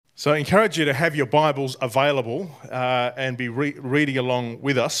So I encourage you to have your Bibles available and be reading along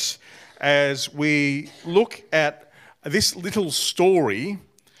with us as we look at this little story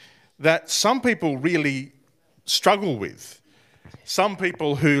that some people really struggle with. Some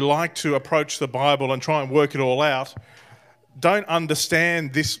people who like to approach the Bible and try and work it all out don't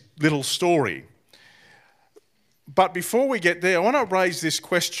understand this little story. But before we get there, I want to raise this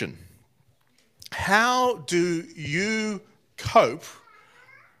question. How do you cope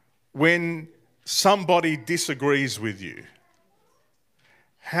when somebody disagrees with you?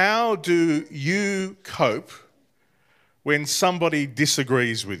 How do you cope when somebody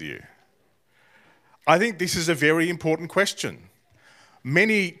disagrees with you? I think this is a very important question.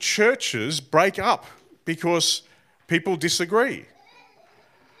 Many churches break up because people disagree.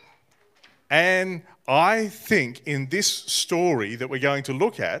 And I think in this story that we're going to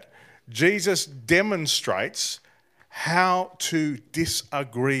look at, Jesus demonstrates how to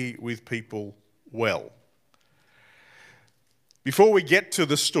disagree with people well. Before we get to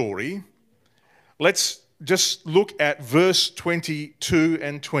the story, let's just look at verse 22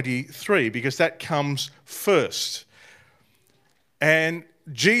 and 23 because that comes first. And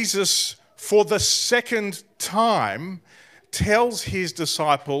Jesus, for the second time, tells his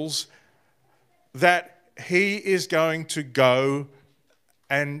disciples that he is going to go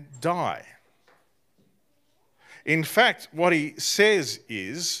and die. In fact, what he says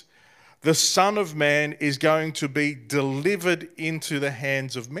is, the Son of Man is going to be delivered into the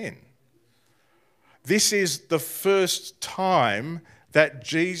hands of men. This is the first time that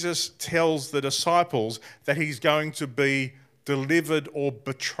Jesus tells the disciples that he's going to be delivered or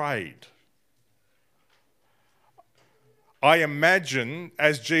betrayed. I imagine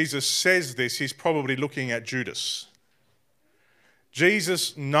as Jesus says this, he's probably looking at Judas.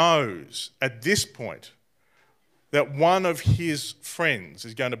 Jesus knows at this point that one of his friends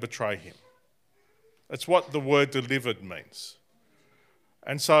is going to betray him. That's what the word delivered means.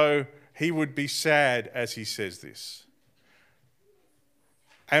 And so he would be sad as he says this.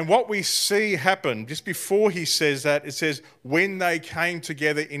 And what we see happen, just before he says that, it says, when they came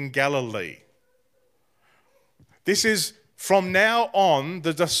together in Galilee. This is, from now on,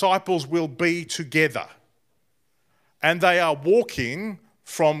 the disciples will be together. And they are walking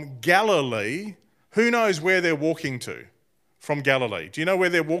from Galilee. Who knows where they're walking to from Galilee? Do you know where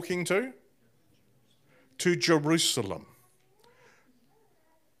they're walking to? To Jerusalem.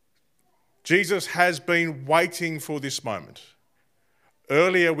 Jesus has been waiting for this moment.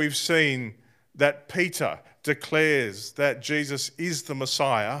 Earlier we've seen that Peter declares that Jesus is the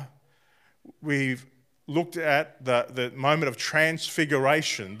Messiah. We've looked at the moment of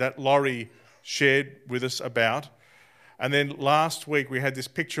transfiguration that Laurie shared with us about. And then last week we had this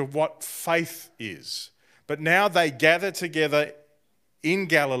picture of what faith is. But now they gather together in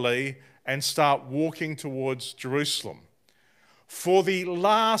Galilee and start walking towards Jerusalem. For the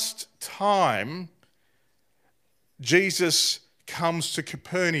last time, Jesus comes to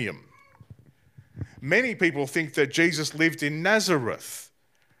Capernaum. Many people think that Jesus lived in Nazareth,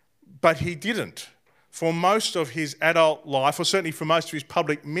 but he didn't. For most of his adult life, or certainly for most of his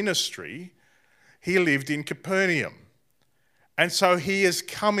public ministry, he lived in Capernaum. And so he is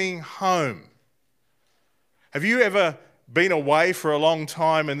coming home. Have you ever been away for a long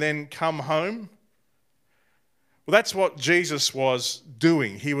time and then come home? Well, that's what Jesus was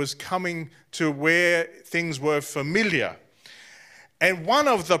doing. He was coming to where things were familiar. And one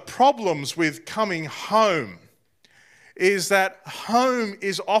of the problems with coming home is that home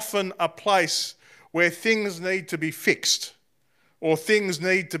is often a place where things need to be fixed or things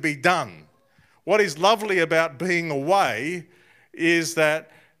need to be done. What is lovely about being away is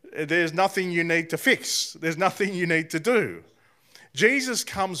that there's nothing you need to fix. There's nothing you need to do. Jesus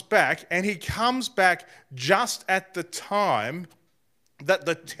comes back, and he comes back just at the time that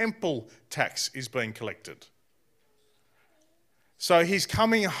the temple tax is being collected. So he's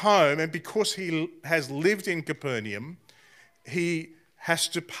coming home, and because he has lived in Capernaum, he has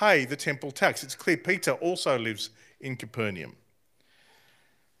to pay the temple tax. It's clear Peter also lives in Capernaum.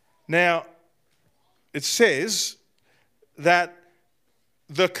 Now, it says that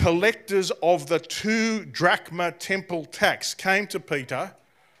the collectors of the 2 drachma temple tax came to Peter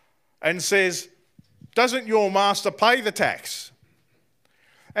and says, doesn't your master pay the tax?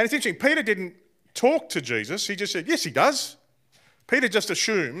 And it's interesting, Peter didn't talk to Jesus. He just said, yes, he does. Peter just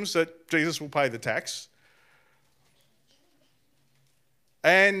assumes that Jesus will pay the tax.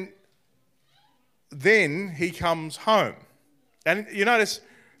 And then he comes home. And you notice,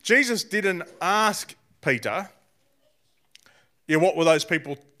 Jesus didn't ask Peter, what were those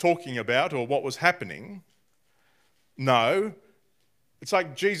people talking about or what was happening? No, It's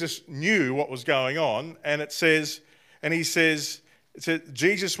like Jesus knew what was going on, and it says,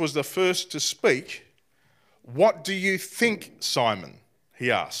 Jesus was the first to speak. "What do you think, Simon?"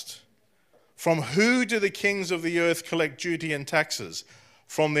 he asked. "From who do the kings of the earth collect duty and taxes?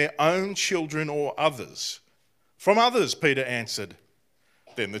 From their own children or others?" "From others," Peter answered.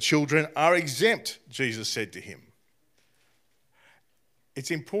 "Then the children are exempt," Jesus said to him. It's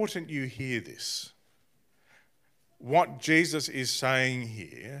important you hear this. What Jesus is saying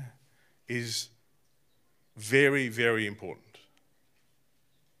here is very, very important.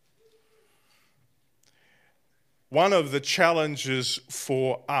 One of the challenges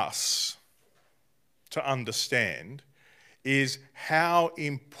for us to understand is how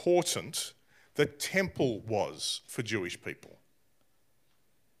important the temple was for Jewish people.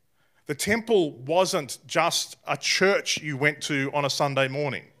 The temple wasn't just a church you went to on a Sunday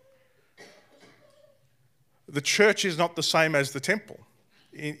morning. The church is not the same as the temple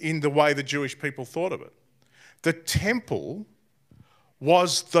in the way the Jewish people thought of it. The temple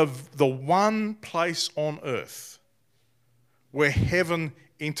was the one place on earth where heaven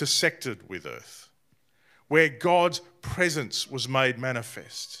intersected with earth, where God's presence was made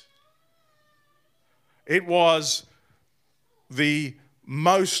manifest. It was the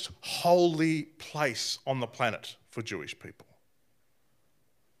most holy place on the planet for Jewish people.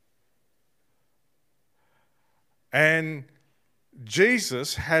 And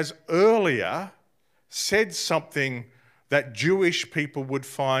Jesus has earlier said something that Jewish people would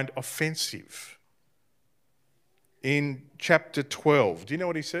find offensive. In chapter 12, do you know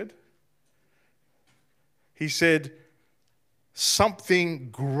what he said? He said, "Something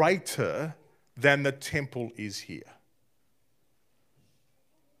greater than the temple is here."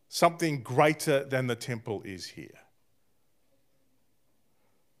 Something greater than the temple is here.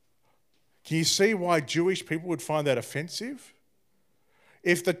 Can you see why Jewish people would find that offensive?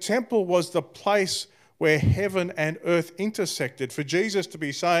 If the temple was the place where heaven and earth intersected, for Jesus to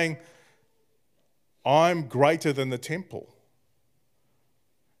be saying, "I'm greater than the temple,"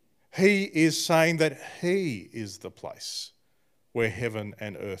 he is saying that he is the place where heaven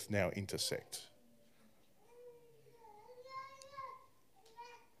and earth now intersect.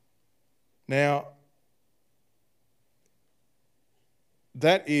 Now,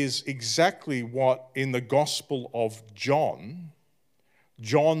 that is exactly what in the Gospel of John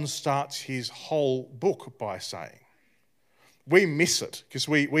starts his whole book by saying. We miss it because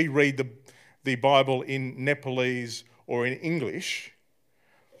we read the Bible in Nepalese or in English,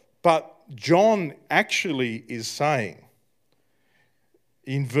 but John actually is saying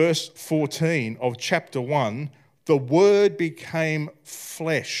in verse 14 of chapter 1, "The Word became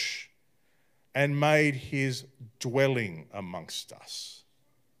flesh and made his dwelling amongst us."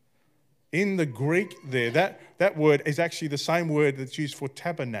 In the Greek there, that word is actually the same word that's used for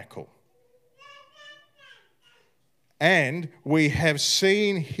tabernacle. "And we have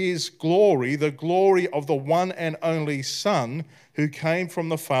seen his glory, the glory of the one and only Son who came from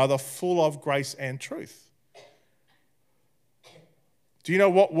the Father, full of grace and truth." Do you know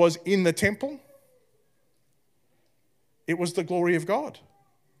what was in the temple? It was the glory of God.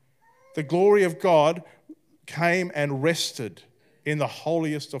 The glory of God came and rested in the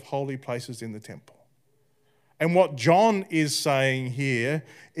holiest of holy places in the temple. And what John is saying here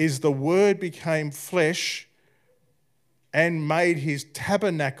is the Word became flesh and made his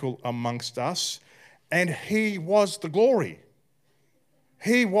tabernacle amongst us, and he was the glory.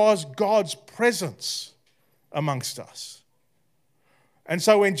 He was God's presence amongst us. And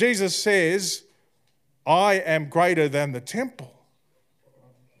so when Jesus says, "I am greater than the temple,"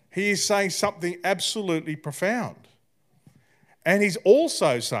 he is saying something absolutely profound. And he's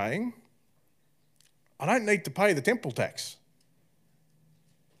also saying, I don't need to pay the temple tax.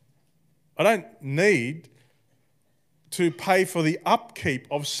 I don't need to pay for the upkeep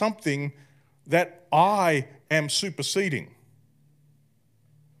of something that I am superseding.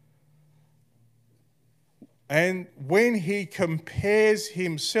 And when he compares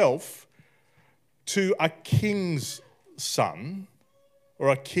himself to a king's son, or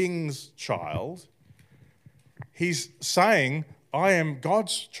a king's child, he's saying, I am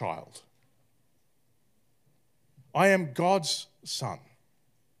God's child. I am God's son.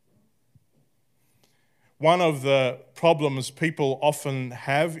 One of the problems people often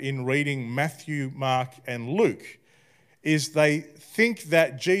have in reading Matthew, Mark, and Luke is they think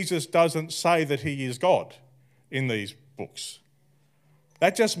that Jesus doesn't say that he is God in these books.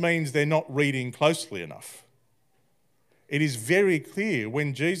 That just means they're not reading closely enough. It is very clear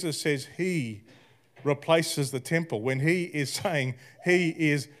when Jesus says he replaces the temple, when he is saying he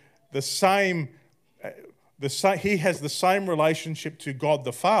is the same he has the same relationship to God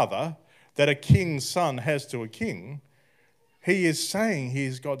the Father that a king's son has to a king. He is saying he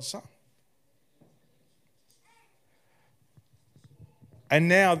is God's son. And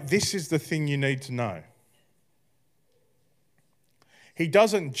now this is the thing you need to know. He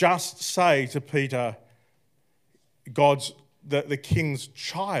doesn't just say to Peter, the king's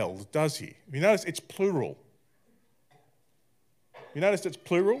child, does he? You notice it's plural. You notice it's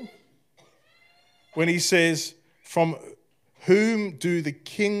plural? When he says, from whom do the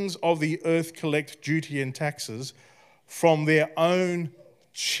kings of the earth collect duty and taxes? From their own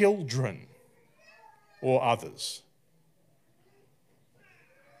children or others.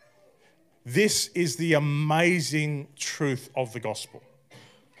 This is the amazing truth of the gospel.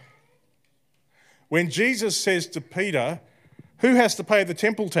 When Jesus says to Peter, who has to pay the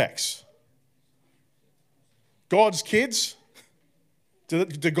temple tax? God's kids? Do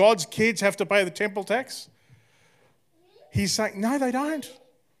God's kids have to pay the temple tax? He's saying, no, they don't.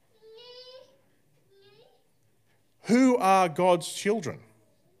 Who are God's children?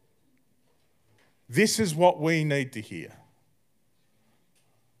 This is what we need to hear.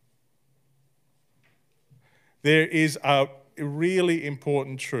 There is a really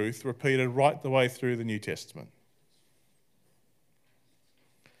important truth repeated right the way through the New Testament.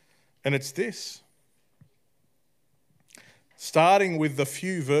 And it's this. Starting with the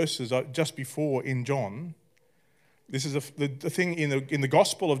few verses just before in John, this is the thing in the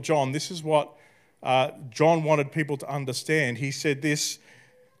Gospel of John, this is what John wanted people to understand. He said this,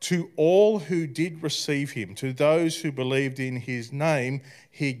 to all who did receive him, to those who believed in his name,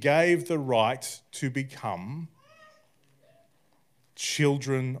 he gave the right to become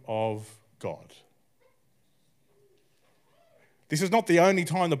children of God. This is not the only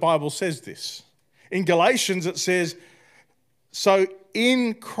time the Bible says this. In Galatians it says, so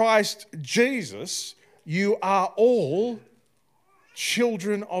in Christ Jesus, you are all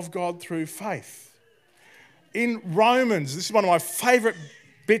children of God through faith. In Romans, this is one of my favourite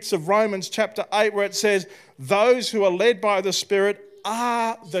bits of Romans chapter 8 where it says, those who are led by the Spirit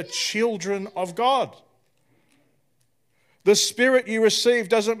are the children of God. The Spirit you receive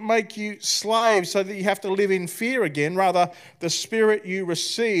doesn't make you slaves so that you have to live in fear again. Rather, the Spirit you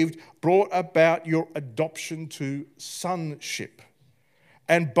received brought about your adoption to sonship.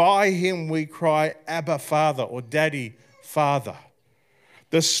 And by him we cry, Abba, Father, or Daddy, Father.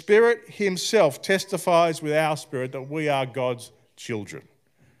 The Spirit himself testifies with our spirit that we are God's children.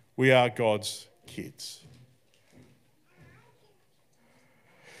 We are God's kids.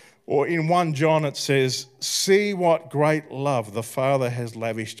 Or in 1 John it says, see what great love the Father has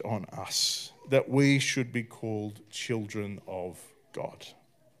lavished on us, that we should be called children of God.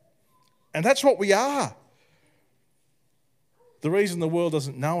 And that's what we are. The reason the world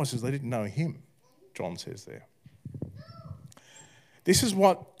doesn't know us is they didn't know him, John says there. This is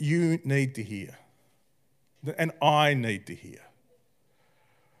what you need to hear, and I need to hear.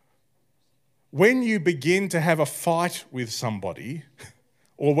 When you begin to have a fight with somebody,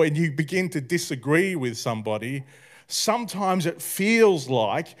 or when you begin to disagree with somebody, sometimes it feels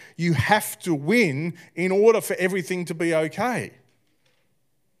like you have to win in order for everything to be okay.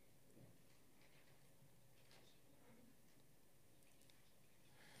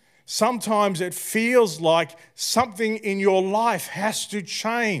 Sometimes it feels like something in your life has to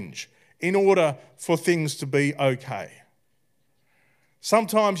change in order for things to be okay.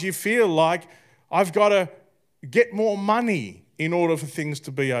 Sometimes you feel like I've got to get more money in order for things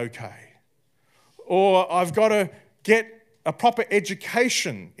to be okay. Or I've got to get a proper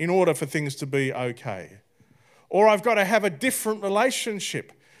education in order for things to be okay. Or I've got to have a different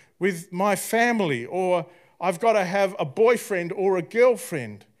relationship with my family. Or I've got to have a boyfriend or a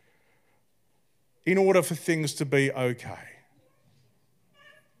girlfriend in order for things to be okay.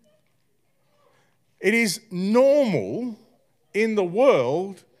 It is normal in the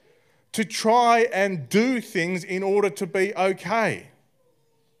world to try and do things in order to be okay.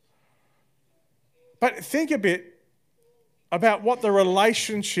 But think a bit about what the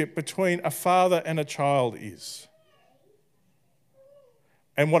relationship between a father and a child is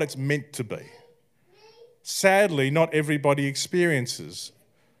and what it's meant to be. Sadly, not everybody experiences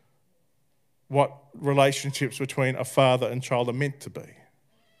what relationships between a father and child are meant to be.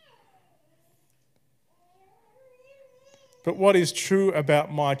 But what is true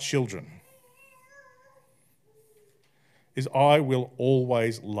about my children is I will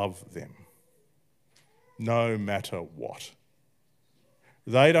always love them, no matter what.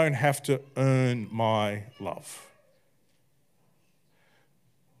 They don't have to earn my love.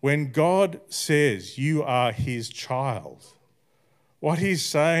 When God says you are his child, What he's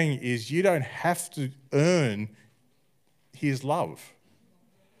saying is you don't have to earn his love.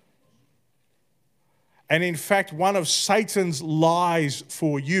 And in fact, one of Satan's lies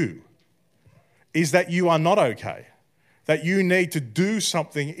for you is that you are not okay, that you need to do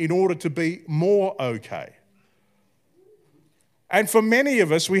something in order to be more okay. And for many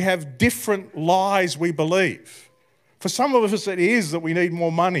of us, we have different lies we believe. For some of us, it is that we need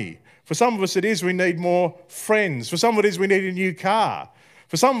more money. For some of us, it is we need more friends. For some of it is we need a new car.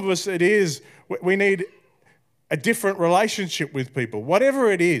 For some of us, it is we need a different relationship with people.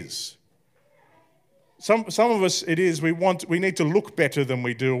 Whatever it is. Some of us, it is we need to look better than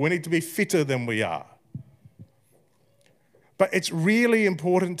we do. We need to be fitter than we are. But it's really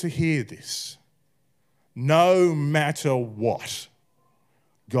important to hear this. No matter what,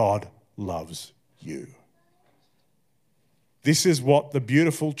 God loves you. This is what the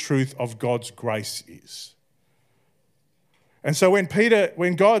beautiful truth of God's grace is. And so when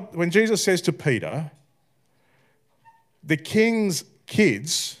Jesus says to Peter, the king's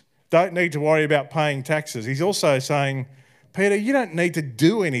kids don't need to worry about paying taxes, he's also saying, Peter, you don't need to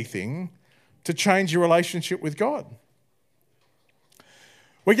do anything to change your relationship with God.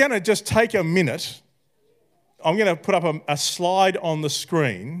 We're going to just take a minute. I'm going to put up a slide on the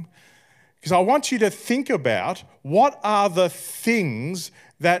screen because I want you to think about what are the things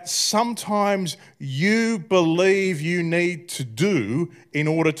that sometimes you believe you need to do in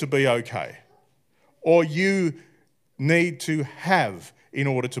order to be okay, or you need to have in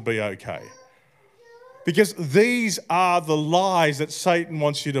order to be okay. Because these are the lies that Satan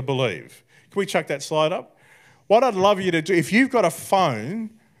wants you to believe. Can we chuck that slide up? What I'd love you to do, if you've got a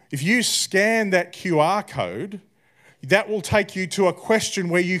phone, if you scan that QR code, that will take you to a question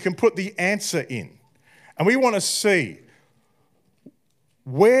where you can put the answer in. And we want to see,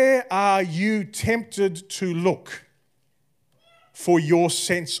 where are you tempted to look for your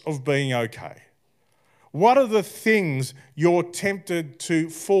sense of being okay? What are the things you're tempted to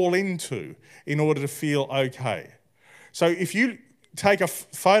fall into in order to feel okay? So if you take a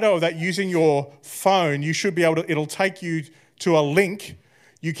photo of that using your phone, you should be able to, it'll take you to a link.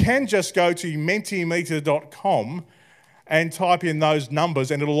 You can just go to mentimeter.com and type in those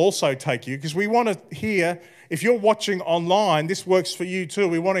numbers and it'll also take you, because we want to hear, if you're watching online, this works for you too.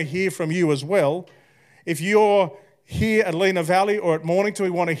 We want to hear from you as well. If you're here at Lena Valley or at Mornington, we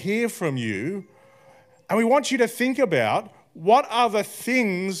want to hear from you. And we want you to think about what are the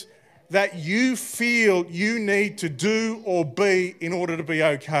things that you feel you need to do or be in order to be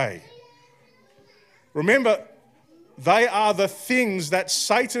okay. Remember, they are the things that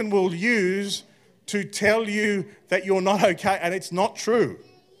Satan will use to tell you that you're not okay, and it's not true.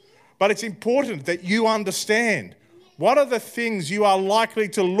 But it's important that you understand what are the things you are likely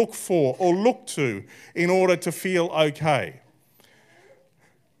to look for or look to in order to feel okay.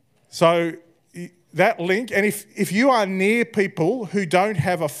 So that link, and if you are near people who don't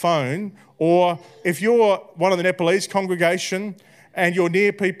have a phone, or if you're one of the Nepalese congregation and you're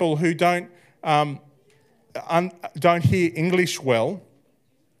near people who don't hear English well,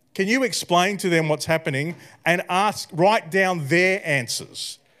 can you explain to them what's happening and write down their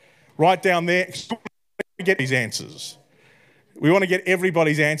answers? Write down get these answers. We want to get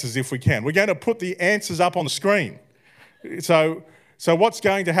everybody's answers if we can. We're going to put the answers up on the screen. So what's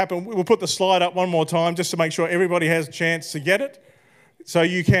going to happen, we'll put the slide up one more time just to make sure everybody has a chance to get it. So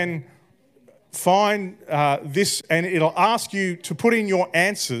you can find this and it'll ask you to put in your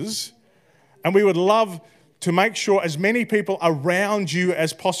answers, and we would love to make sure as many people around you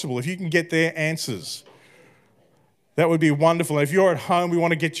as possible, if you can get their answers. That would be wonderful. If you're at home, we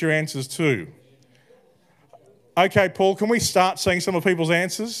want to get your answers too. Okay, Paul, can we start seeing some of people's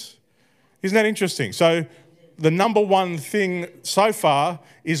answers? Isn't that interesting? So the number one thing so far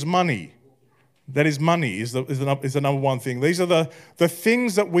is money. That is money is the number one thing. These are the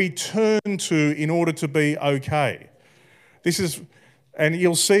things that we turn to in order to be okay. And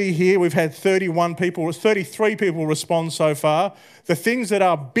you'll see here we've had 33 people respond so far. The things that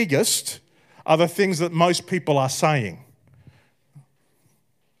are biggest are the things that most people are saying.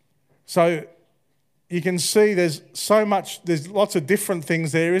 So you can see there's lots of different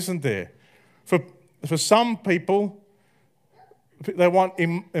things there, isn't there? For some people, they want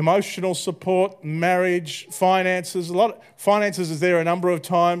emotional support, marriage, finances. Finances is there a number of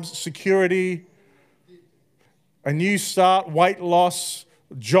times, security, a new start, weight loss,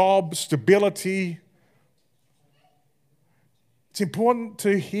 job, stability. It's important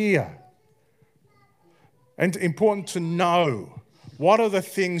to hear and important to know what are the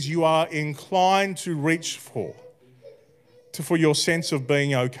things you are inclined to reach for your sense of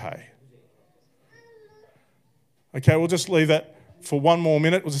being okay. Okay, we'll just leave that for one more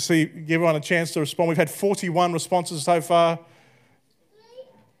minute. We'll just give everyone a chance to respond. We've had 41 responses so far.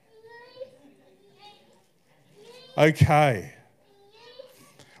 Okay.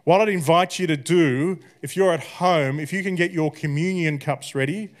 What I'd invite you to do, if you're at home, if you can get your communion cups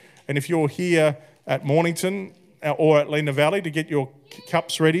ready, and if you're here at Mornington or at Lena Valley, to get your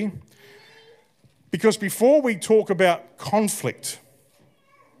cups ready. Because before we talk about conflict,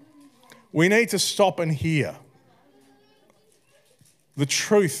 we need to stop and hear the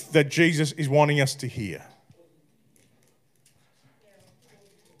truth that Jesus is wanting us to hear.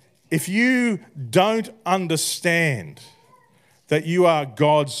 If you don't understand that you are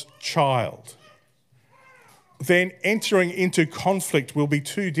God's child, then entering into conflict will be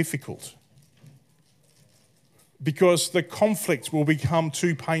too difficult, because the conflict will become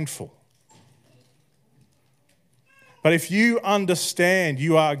too painful. But if you understand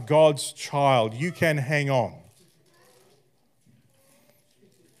you are God's child, you can hang on.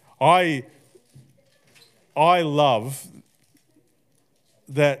 I love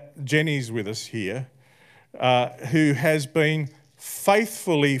that Jenny's with us here, who has been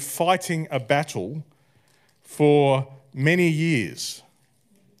faithfully fighting a battle for many years.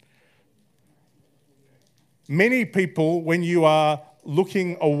 Many people, when you are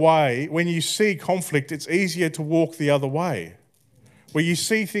looking away, when you see conflict, it's easier to walk the other way. Where you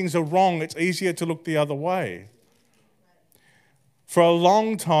see things are wrong, it's easier to look the other way. For a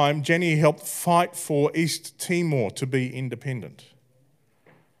long time, Jenny helped fight for East Timor to be independent.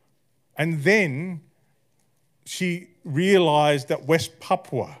 And then she realised that West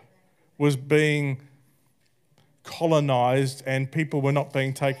Papua was being colonised and people were not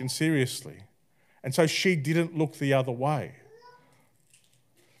being taken seriously. And so she didn't look the other way.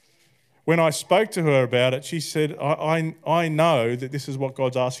 When I spoke to her about it, she said, I know that this is what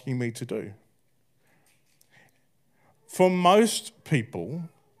God's asking me to do. For most people,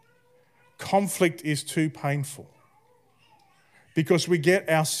 conflict is too painful because we get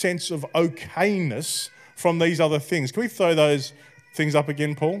our sense of okayness from these other things. Can we throw those things up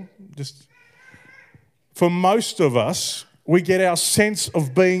again, Paul? For most of us, we get our sense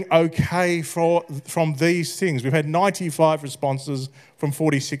of being okay from these things. We've had 95 responses from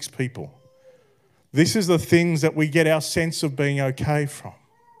 46 people. This is the things that we get our sense of being okay from.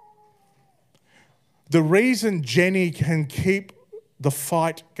 The reason Jenny can keep the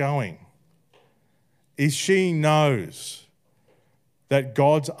fight going is she knows that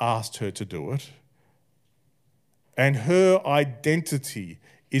God's asked her to do it, and her identity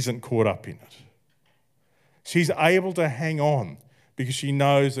isn't caught up in it. She's able to hang on because she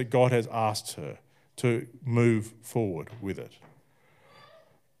knows that God has asked her to move forward with it.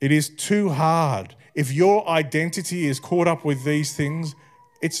 It is too hard. If your identity is caught up with these things,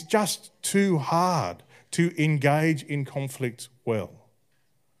 it's just too hard to engage in conflict well.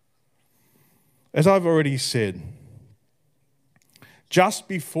 As I've already said, just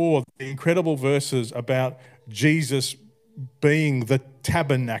before the incredible verses about Jesus being the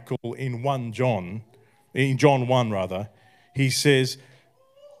tabernacle in John 1, he says,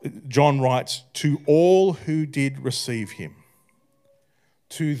 John writes, to all who did receive him,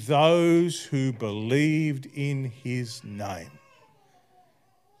 to those who believed in his name,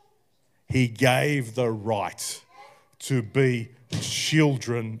 he gave the right to be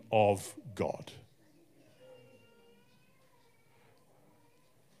children of God.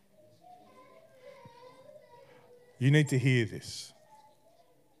 You need to hear this.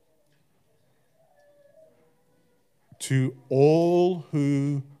 To all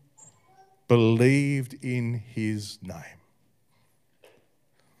who believed in his name.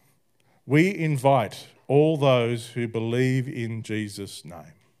 We invite all those who believe in Jesus'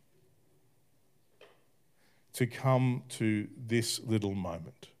 name to come to this little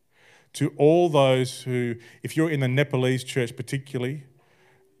moment. To all those who, if you're in the Nepalese church particularly,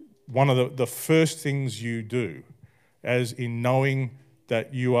 one of the first things you do, as in knowing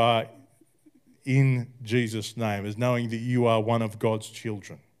that you are in Jesus' name, as knowing that you are one of God's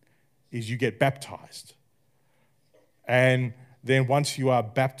children, is you get baptized. And then once you are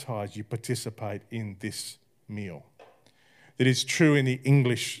baptized, you participate in this meal. That is true in the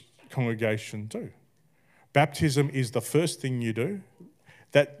English congregation too. Baptism is the first thing you do.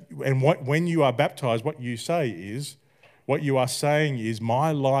 When you are baptized, what you are saying is,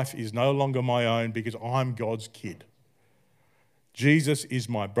 my life is no longer my own because I'm God's kid. Jesus is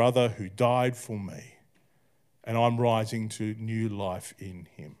my brother who died for me, and I'm rising to new life in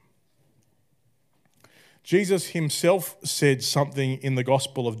him. Jesus himself said something in the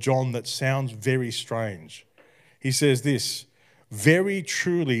Gospel of John that sounds very strange. He says this, very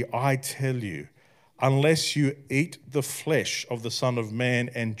truly I tell you, unless you eat the flesh of the Son of Man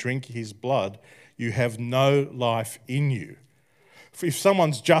and drink his blood, you have no life in you. If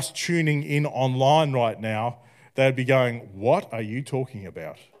someone's just tuning in online right now, they'd be going, what are you talking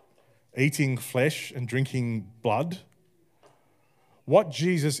about? Eating flesh and drinking blood? What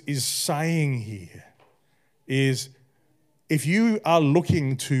Jesus is saying here is, if you are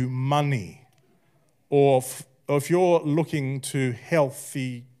looking to money, or if you're looking to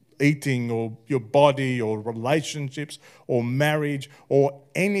healthy eating, or your body, or relationships, or marriage, or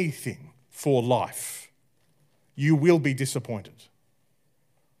anything for life, you will be disappointed.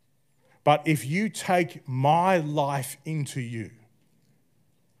 But if you take my life into you,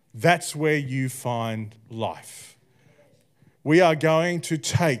 that's where you find life. We are going to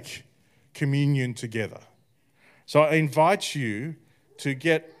take communion together. So I invite you to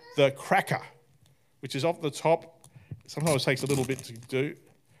get the cracker, which is off the top. Sometimes it takes a little bit to do.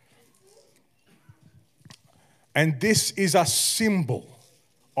 And this is a symbol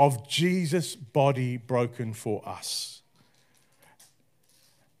of Jesus' body broken for us.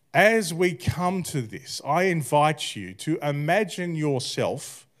 As we come to this, I invite you to imagine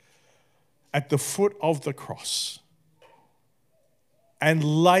yourself at the foot of the cross and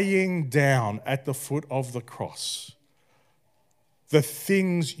laying down at the foot of the cross the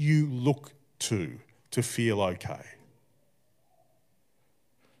things you look to feel okay.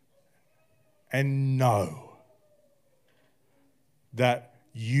 And know that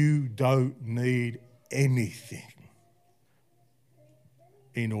you don't need anything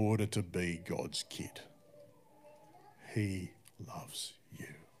in order to be God's kid. He loves you.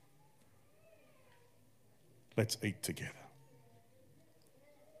 Let's eat together.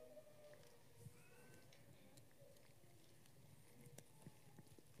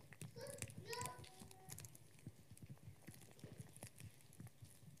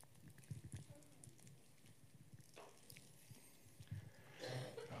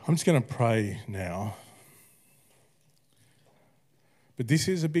 I'm just going to pray now. But this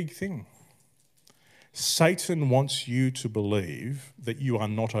is a big thing. Satan wants you to believe that you are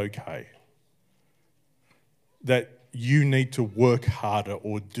not okay, that you need to work harder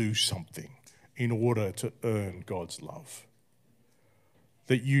or do something in order to earn God's love,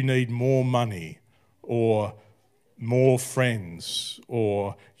 that you need more money or more friends,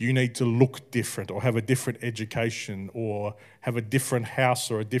 or you need to look different or have a different education or have a different house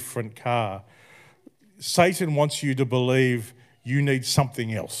or a different car. Satan wants you to believe you need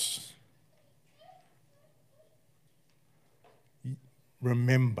something else.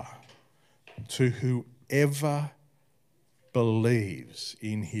 Remember, to whoever believes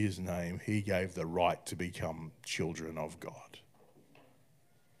in his name, he gave the right to become children of God.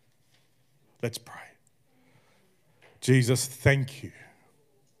 Let's pray. Jesus, thank you.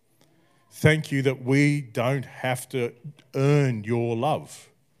 Thank you that we don't have to earn your love.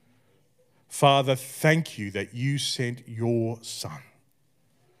 Father, thank you that you sent your Son.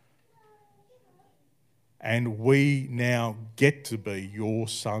 And we now get to be your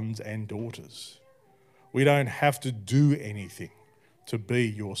sons and daughters. We don't have to do anything to be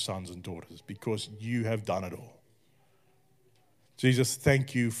your sons and daughters because you have done it all. Jesus,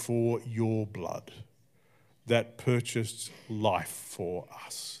 thank you for your blood that purchased life for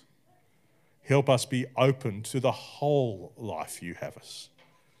us. Help us be open to the whole life you have us.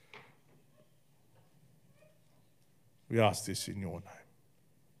 We ask this in your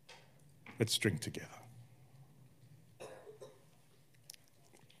name. Let's drink together.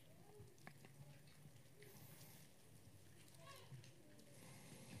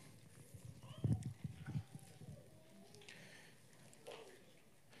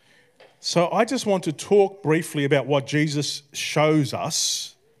 So I just want to talk briefly about what Jesus shows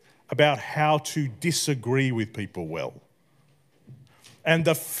us about how to disagree with people well. And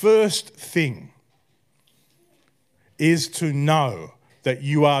the first thing is to know that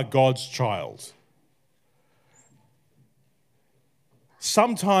you are God's child.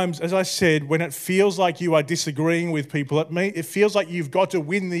 Sometimes, as I said, when it feels like you are disagreeing with people, it feels like you've got to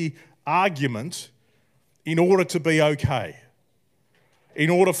win the argument in order to be okay,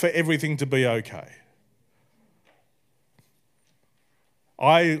 in order for everything to be okay.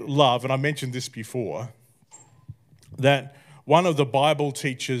 I love, and I mentioned this before, that one of the Bible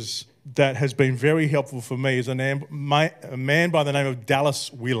teachers that has been very helpful for me is a man by the name of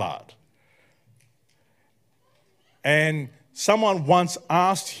Dallas Willard. And someone once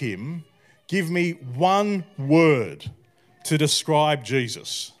asked him, give me one word to describe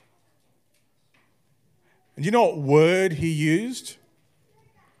Jesus. And you know what word he used?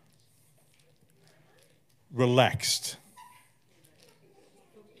 Relaxed.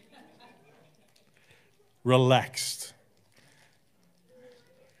 relaxed.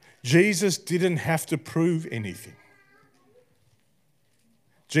 Jesus didn't have to prove anything.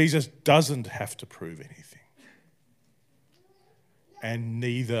 Jesus doesn't have to prove anything. And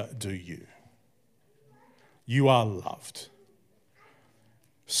neither do you. You are loved.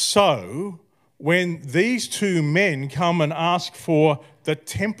 So, when these two men come and ask for the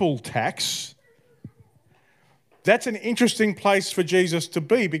temple tax, that's an interesting place for Jesus to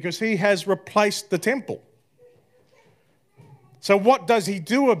be because he has replaced the temple. So what does he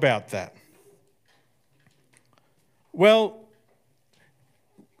do about that? Well,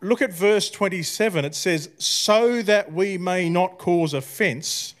 look at verse 27. It says, so that we may not cause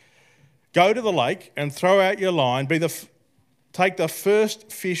offence, go to the lake and throw out your line, take the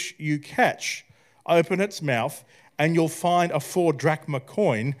first fish you catch, open its mouth, and you'll find a 4 drachma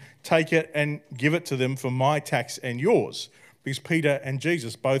coin. Take it and give it to them for my tax and yours. Because Peter and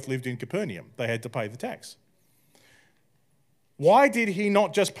Jesus both lived in Capernaum. They had to pay the tax. Why did he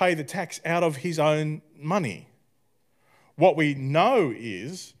not just pay the tax out of his own money? What we know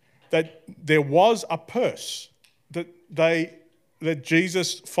is that there was a purse that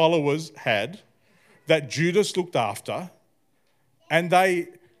Jesus' followers had, that Judas looked after, and they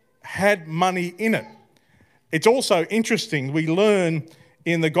had money in it. It's also interesting, we learn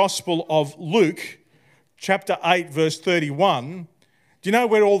in the Gospel of Luke, chapter 8, verse 31, do you know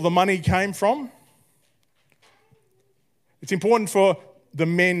where all the money came from? It's important for the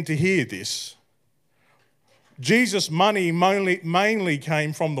men to hear this. Jesus' money mainly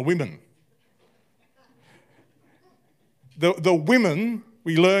came from the women. The women,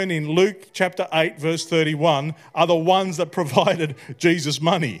 we learn in Luke chapter 8, verse 31, are the ones that provided Jesus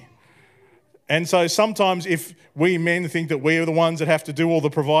money. And so sometimes if we men think that we are the ones that have to do all the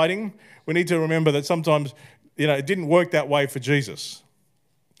providing, we need to remember that sometimes, it didn't work that way for Jesus.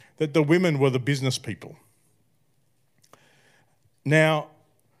 That the women were the business people. Now,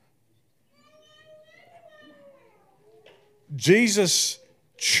 Jesus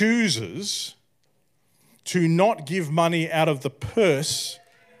chooses to not give money out of the purse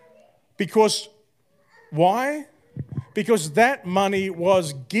because, why? Because that money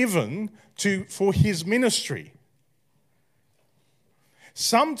was given for his ministry.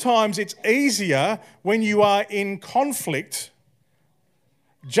 Sometimes it's easier when you are in conflict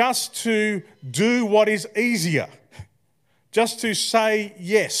just to do what is easier, just to say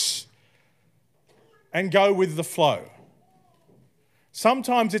yes and go with the flow.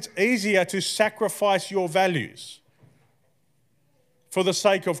 Sometimes it's easier to sacrifice your values for the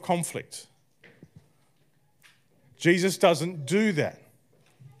sake of conflict. Jesus doesn't do that.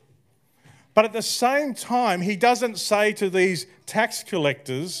 But at the same time, he doesn't say to these tax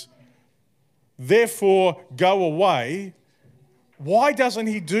collectors, therefore go away. Why doesn't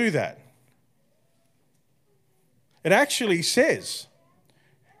he do that? It actually says,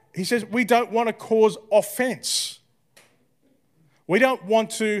 he says, we don't want to cause offence. We don't want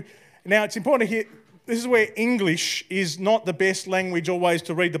to... Now, it's important to hear, this is where English is not the best language always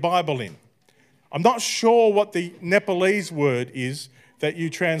to read the Bible in. I'm not sure what the Nepalese word is that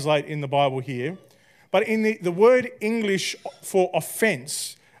you translate in the Bible here, but in the word English for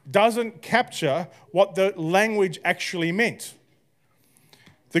offence doesn't capture what the language actually meant.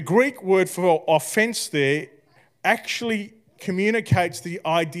 The Greek word for offence there actually communicates the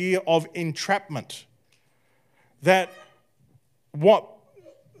idea of entrapment. That what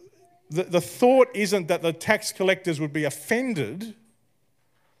the thought isn't that the tax collectors would be offended,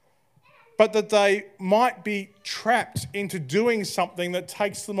 but that they might be trapped into doing something that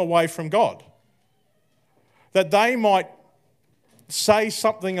takes them away from God. That they might say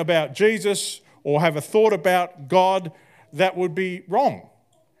something about Jesus or have a thought about God that would be wrong.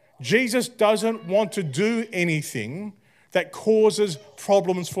 Jesus doesn't want to do anything that causes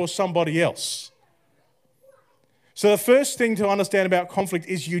problems for somebody else. So the first thing to understand about conflict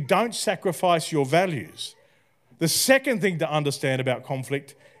is you don't sacrifice your values. The second thing to understand about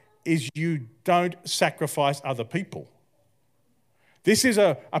conflict is you don't sacrifice other people. This is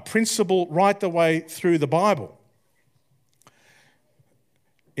a principle right the way through the Bible.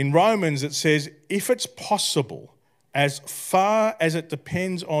 In Romans it says, if it's possible, as far as it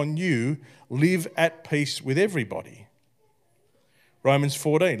depends on you, live at peace with everybody. Romans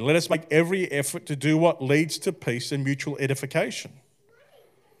 14, let us make every effort to do what leads to peace and mutual edification.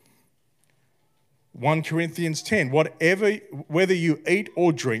 1 Corinthians 10, whether you eat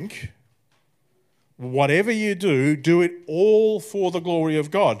or drink, whatever you do, do it all for the glory of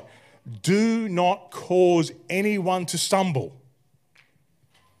God. Do not cause anyone to stumble.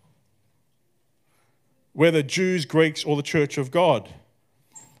 Whether Jews, Greeks, or the church of God.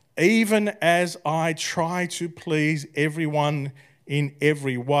 even as I try to please everyone in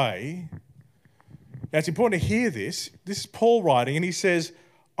every way. Now, it's important to hear this. This is Paul writing, and he says,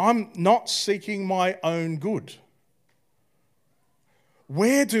 I'm not seeking my own good.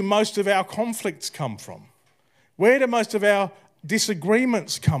 Where do most of our conflicts come from? Where do most of our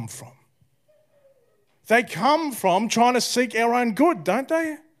disagreements come from? They come from trying to seek our own good, don't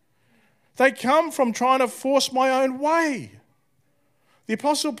they? They come from trying to force my own way. The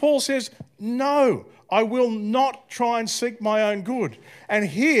Apostle Paul says, no, I will not try and seek my own good. And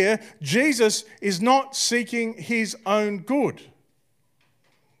here, Jesus is not seeking his own good.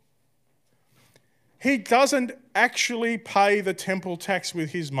 He doesn't actually pay the temple tax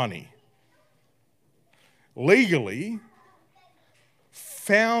with his money. Legally,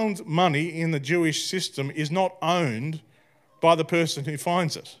 found money in the Jewish system is not owned by the person who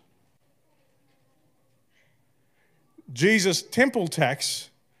finds it. Jesus' temple tax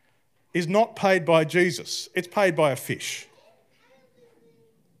is not paid by Jesus. It's paid by a fish.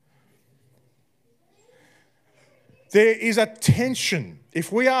 There is a tension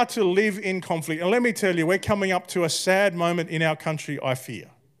if we are to live in conflict. And let me tell you, we're coming up to a sad moment in our country, I fear.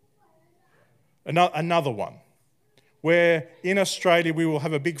 Another one, where in Australia we will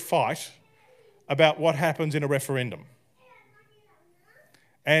have a big fight about what happens in a referendum.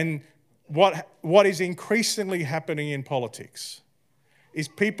 And what is increasingly happening in politics is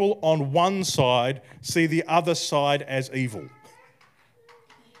people on one side see the other side as evil.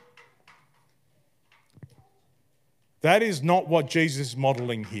 That is not what Jesus is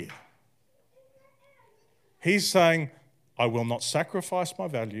modelling here. He's saying, I will not sacrifice my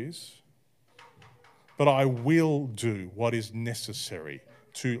values, but I will do what is necessary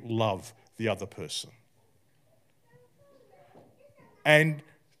to love the other person. And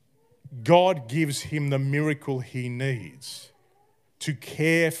God gives him the miracle he needs to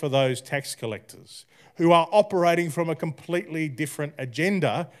care for those tax collectors who are operating from a completely different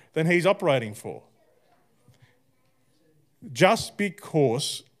agenda than he's operating for. Just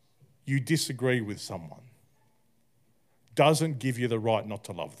because you disagree with someone doesn't give you the right not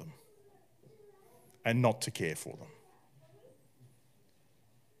to love them and not to care for them.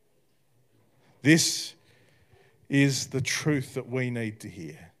 This is the truth that we need to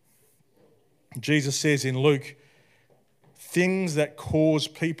hear. Jesus says in Luke, things that cause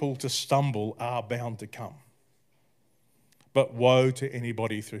people to stumble are bound to come, but woe to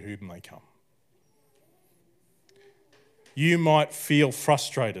anybody through whom they come. You might feel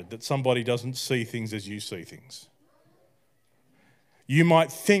frustrated that somebody doesn't see things as you see things. You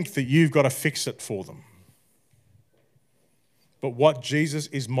might think that you've got to fix it for them. But what Jesus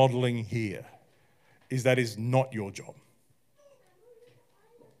is modelling here is that is not your job.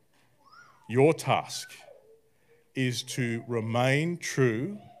 Your task is to remain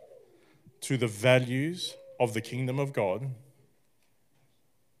true to the values of the kingdom of God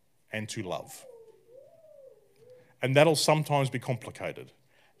and to love. And that'll sometimes be complicated.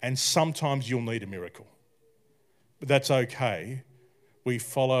 And sometimes you'll need a miracle. But that's okay. We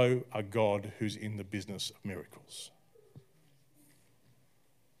follow a God who's in the business of miracles.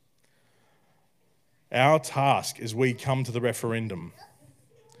 Our task as we come to the referendum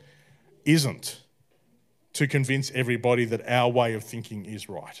isn't to convince everybody that our way of thinking is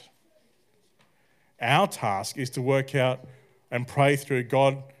right. Our task is to work out and pray through,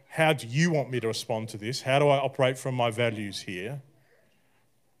 God, how do you want me to respond to this? How do I operate from my values here?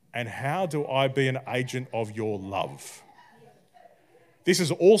 And how do I be an agent of your love? This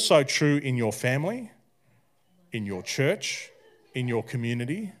is also true in your family, in your church, in your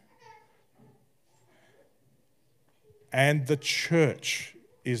community. And the church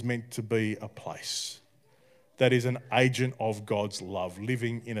is meant to be a place that is an agent of God's love,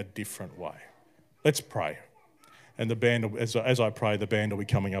 living in a different way. Let's pray. And the band, as I pray, the band will be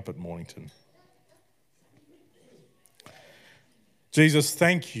coming up at Mornington. Jesus,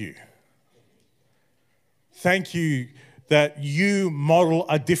 thank you. Thank you that you model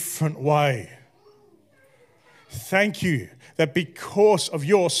a different way. Thank you that because of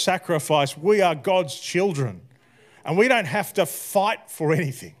your sacrifice, we are God's children and we don't have to fight for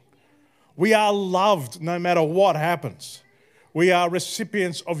anything. We are loved no matter what happens. We are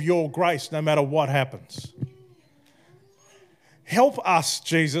recipients of your grace no matter what happens. Help us,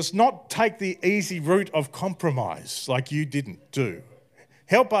 Jesus, not take the easy route of compromise like you didn't do.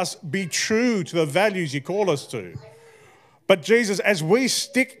 Help us be true to the values you call us to. But Jesus, as we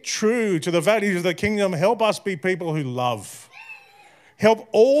stick true to the values of the kingdom, help us be people who love. Help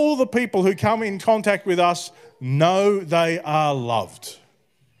all the people who come in contact with us know they are loved.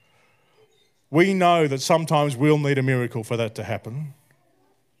 We know that sometimes we'll need a miracle for that to happen.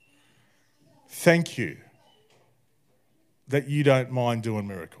 Thank you that you don't mind doing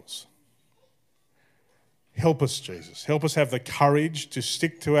miracles. Help us, Jesus. Help us have the courage to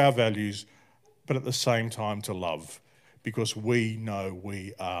stick to our values, but at the same time to love, because we know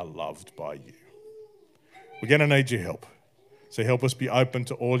we are loved by you. We're going to need your help. So help us be open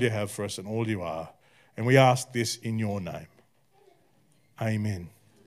to all you have for us and all you are. And we ask this in your name. Amen.